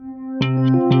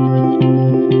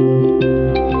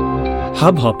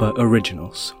Hubhopper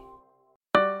Originals.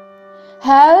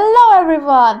 Hello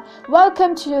everyone!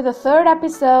 Welcome to the third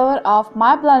episode of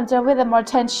My Blunder with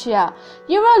Mortensia.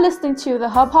 You are listening to the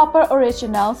Hubhopper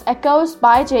Originals Echoes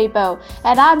by Jabo,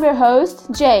 and I'm your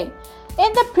host, Jay.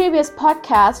 In the previous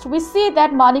podcast, we see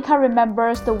that Monica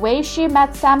remembers the way she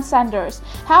met Sam Sanders,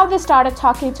 how they started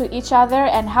talking to each other,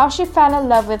 and how she fell in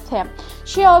love with him.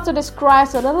 She also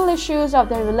describes the little issues of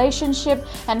their relationship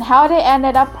and how they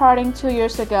ended up parting 2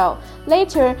 years ago.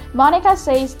 Later, Monica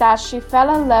says that she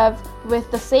fell in love with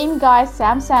the same guy,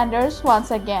 Sam Sanders,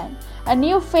 once again. A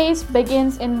new phase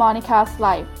begins in Monica's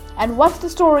life. And what's the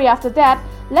story after that?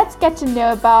 Let's get to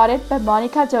know about it by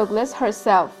Monica Douglas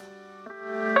herself.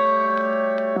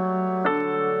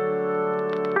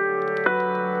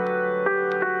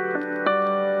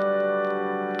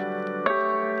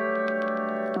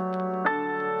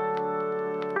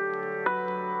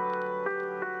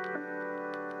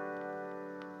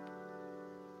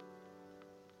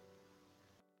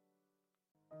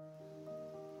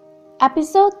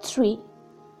 Episode 3.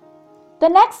 The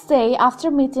next day, after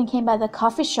meeting him at the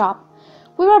coffee shop,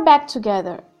 we were back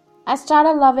together. I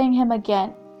started loving him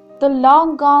again. The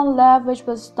long-gone love which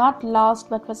was not lost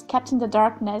but was kept in the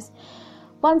darkness.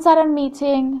 One sudden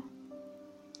meeting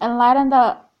enlightened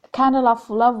the candle of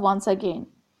love once again.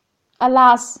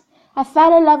 Alas, I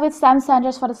fell in love with Sam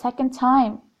Sanders for the second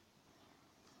time.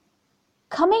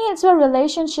 Coming into a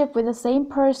relationship with the same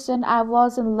person I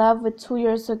was in love with 2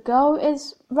 years ago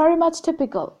is very much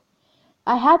typical.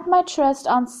 I had my trust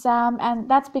on Sam, and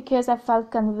that's because I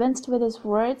felt convinced with his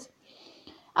words.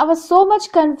 I was so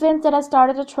much convinced that I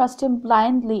started to trust him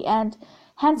blindly, and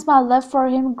hence my love for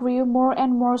him grew more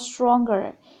and more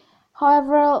stronger.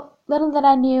 However, little that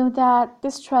I knew that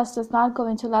this trust is not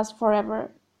going to last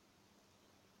forever.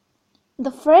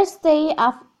 The first day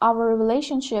of our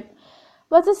relationship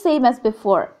was the same as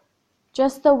before,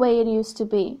 just the way it used to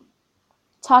be.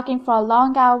 Talking for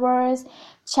long hours,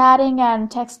 chatting and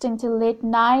texting till late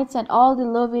nights and all the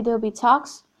lovey-dovey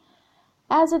talks.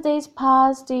 As the days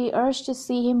passed, the urge to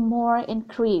see him more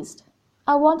increased.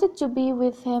 I wanted to be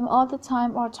with him all the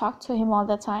time or talk to him all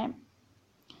the time.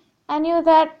 I knew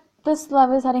that this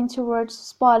love is heading towards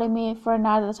spoiling me for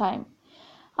another time.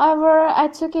 However, I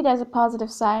took it as a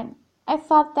positive sign. I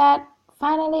thought that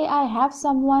finally I have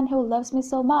someone who loves me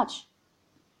so much.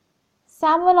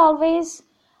 Sam will always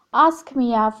ask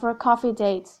me out for coffee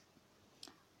dates.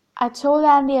 I told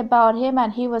Andy about him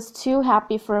and he was too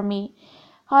happy for me.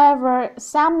 However,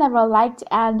 Sam never liked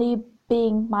Andy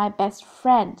being my best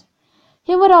friend.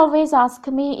 He would always ask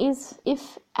me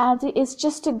if Andy is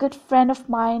just a good friend of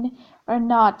mine or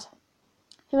not.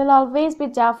 He will always be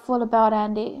doubtful about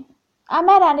Andy. I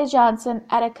met Andy Johnson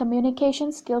at a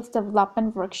communication skills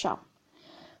development workshop.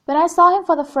 When I saw him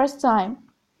for the first time,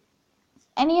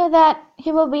 I knew that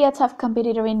he will be a tough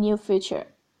competitor in near future.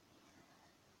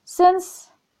 Since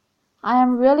I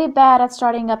am really bad at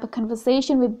starting up a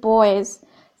conversation with boys,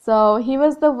 so he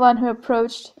was the one who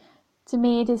approached to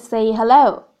me to say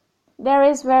hello. There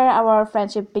is where our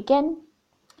friendship began.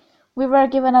 We were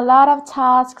given a lot of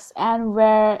tasks and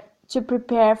were to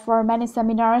prepare for many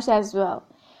seminars as well.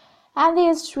 Andy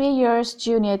is 3 years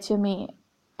junior to me.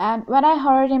 And when I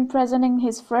heard him presenting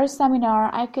his first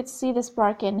seminar, I could see the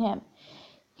spark in him.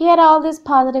 He had all these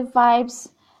positive vibes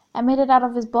emitted out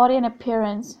of his body and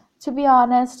appearance. To be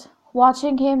honest,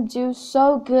 watching him do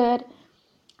so good,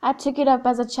 I took it up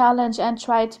as a challenge and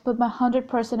tried to put my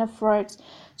 100% efforts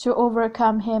to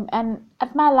overcome him. And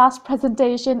at my last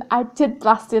presentation, I did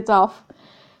blast it off.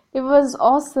 It was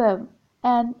awesome,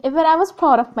 and even I was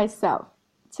proud of myself.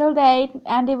 Till date,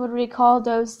 Andy would recall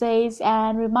those days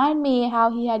and remind me how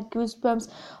he had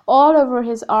goosebumps all over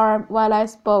his arm while I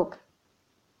spoke.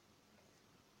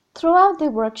 Throughout the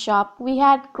workshop, we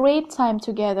had great time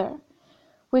together.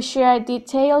 We shared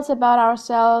details about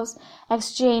ourselves,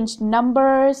 exchanged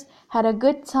numbers, had a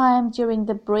good time during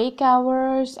the break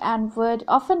hours, and would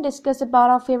often discuss about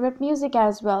our favorite music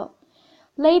as well.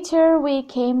 Later, we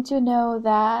came to know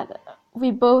that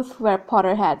we both were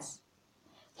Potterheads.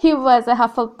 He was a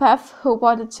Hufflepuff who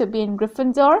wanted to be in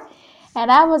Gryffindor,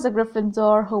 and I was a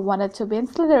Gryffindor who wanted to be in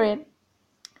Slytherin.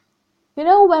 You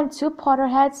know, when two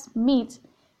Potterheads meet,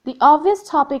 the obvious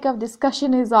topic of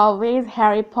discussion is always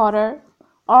Harry Potter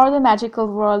or the magical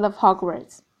world of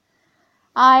Hogwarts.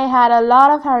 I had a lot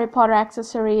of Harry Potter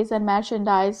accessories and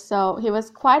merchandise, so he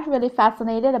was quite really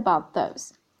fascinated about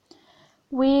those.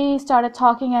 We started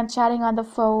talking and chatting on the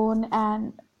phone,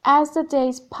 and as the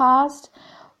days passed,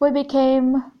 we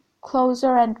became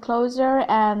closer and closer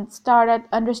and started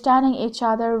understanding each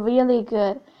other really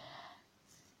good.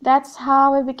 That's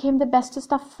how we became the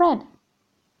bestest of friends.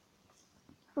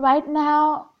 Right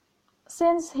now,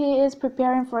 since he is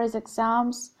preparing for his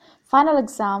exams, final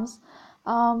exams,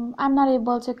 I'm not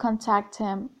able to contact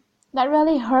him. That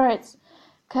really hurts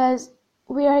because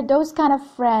we are those kind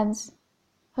of friends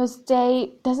whose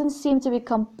day doesn't seem to be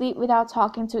complete without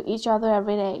talking to each other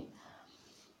every day.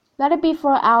 Let it be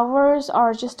for hours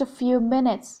or just a few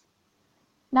minutes.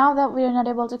 Now that we are not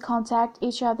able to contact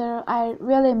each other, I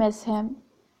really miss him.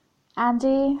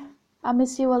 Andy, I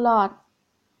miss you a lot.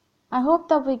 I hope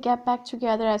that we get back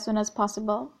together as soon as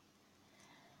possible.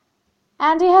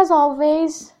 Andy has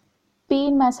always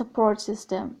been my support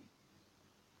system.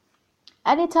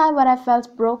 Anytime when I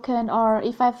felt broken or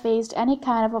if I faced any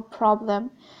kind of a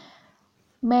problem,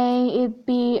 may it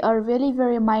be a really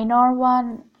very minor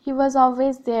one, he was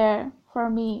always there for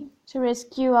me to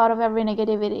rescue out of every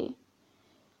negativity.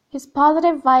 His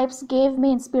positive vibes gave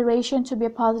me inspiration to be a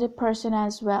positive person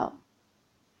as well.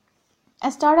 I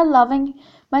started loving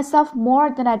myself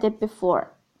more than I did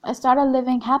before. I started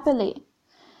living happily.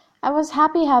 I was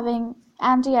happy having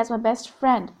Andy as my best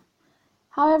friend.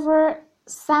 However,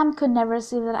 Sam could never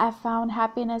see that I found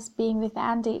happiness being with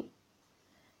Andy.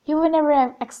 He would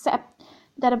never accept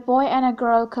that a boy and a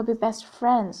girl could be best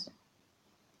friends.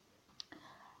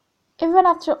 Even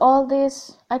after all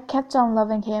this, I kept on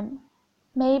loving him.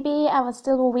 Maybe I was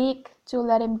still weak to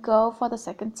let him go for the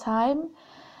second time.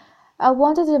 I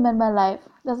wanted him in my life,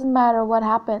 doesn't matter what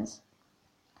happens.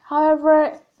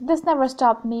 However, this never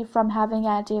stopped me from having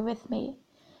Andy with me.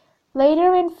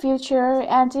 Later in future,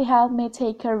 Andy helped me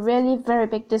take a really very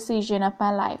big decision of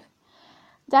my life.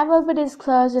 That will be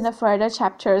disclosed in the further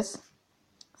chapters.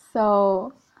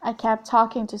 So I kept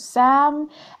talking to Sam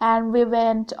and we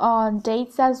went on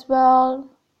dates as well.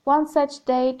 One such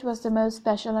date was the most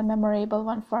special and memorable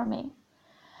one for me.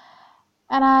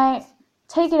 And I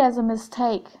take it as a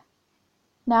mistake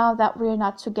now that we're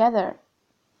not together.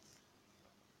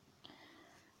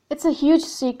 It's a huge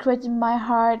secret in my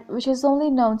heart which is only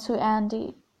known to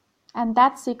Andy. And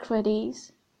that secret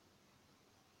is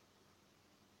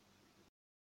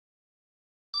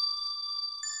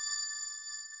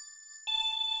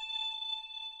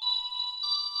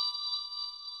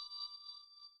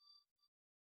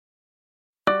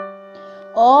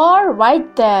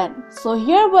Alright then, so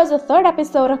here was the third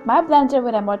episode of My Blender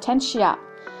with Amortentia.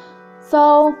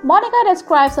 So Monica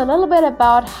describes a little bit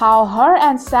about how her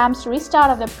and Sam's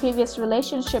restart of the previous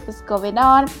relationship is going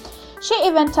on. She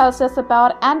even tells us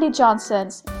about Andy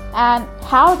Johnson's and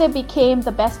how they became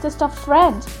the bestest of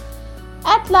friends.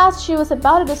 At last she was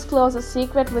about to disclose a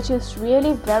secret which is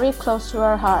really very close to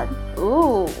her heart.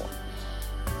 Ooh.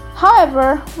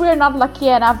 However, we're not lucky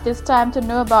enough this time to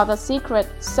know about the secret,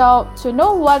 so to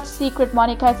know what secret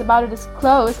Monica is about to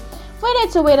disclose, we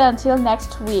need to wait until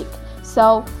next week.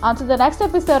 So, until the next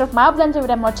episode of My Blender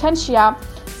with Amortentia,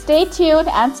 stay tuned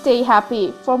and stay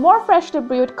happy. For more freshly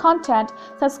brewed content,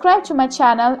 subscribe to my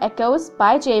channel Echoes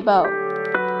by Jabo.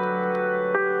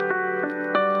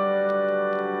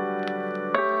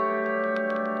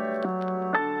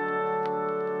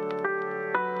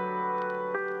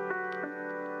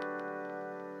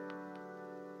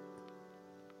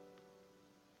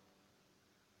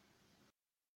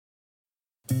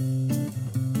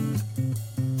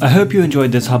 I hope you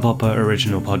enjoyed this Hubhopper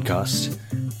original podcast.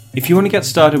 If you want to get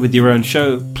started with your own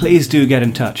show, please do get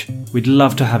in touch. We'd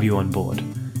love to have you on board.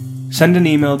 Send an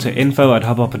email to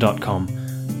info@hubhopper.com.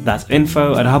 That's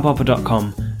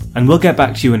info@hubhopper.com, and we'll get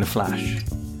back to you in a flash.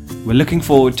 We're looking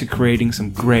forward to creating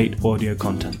some great audio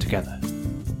content together.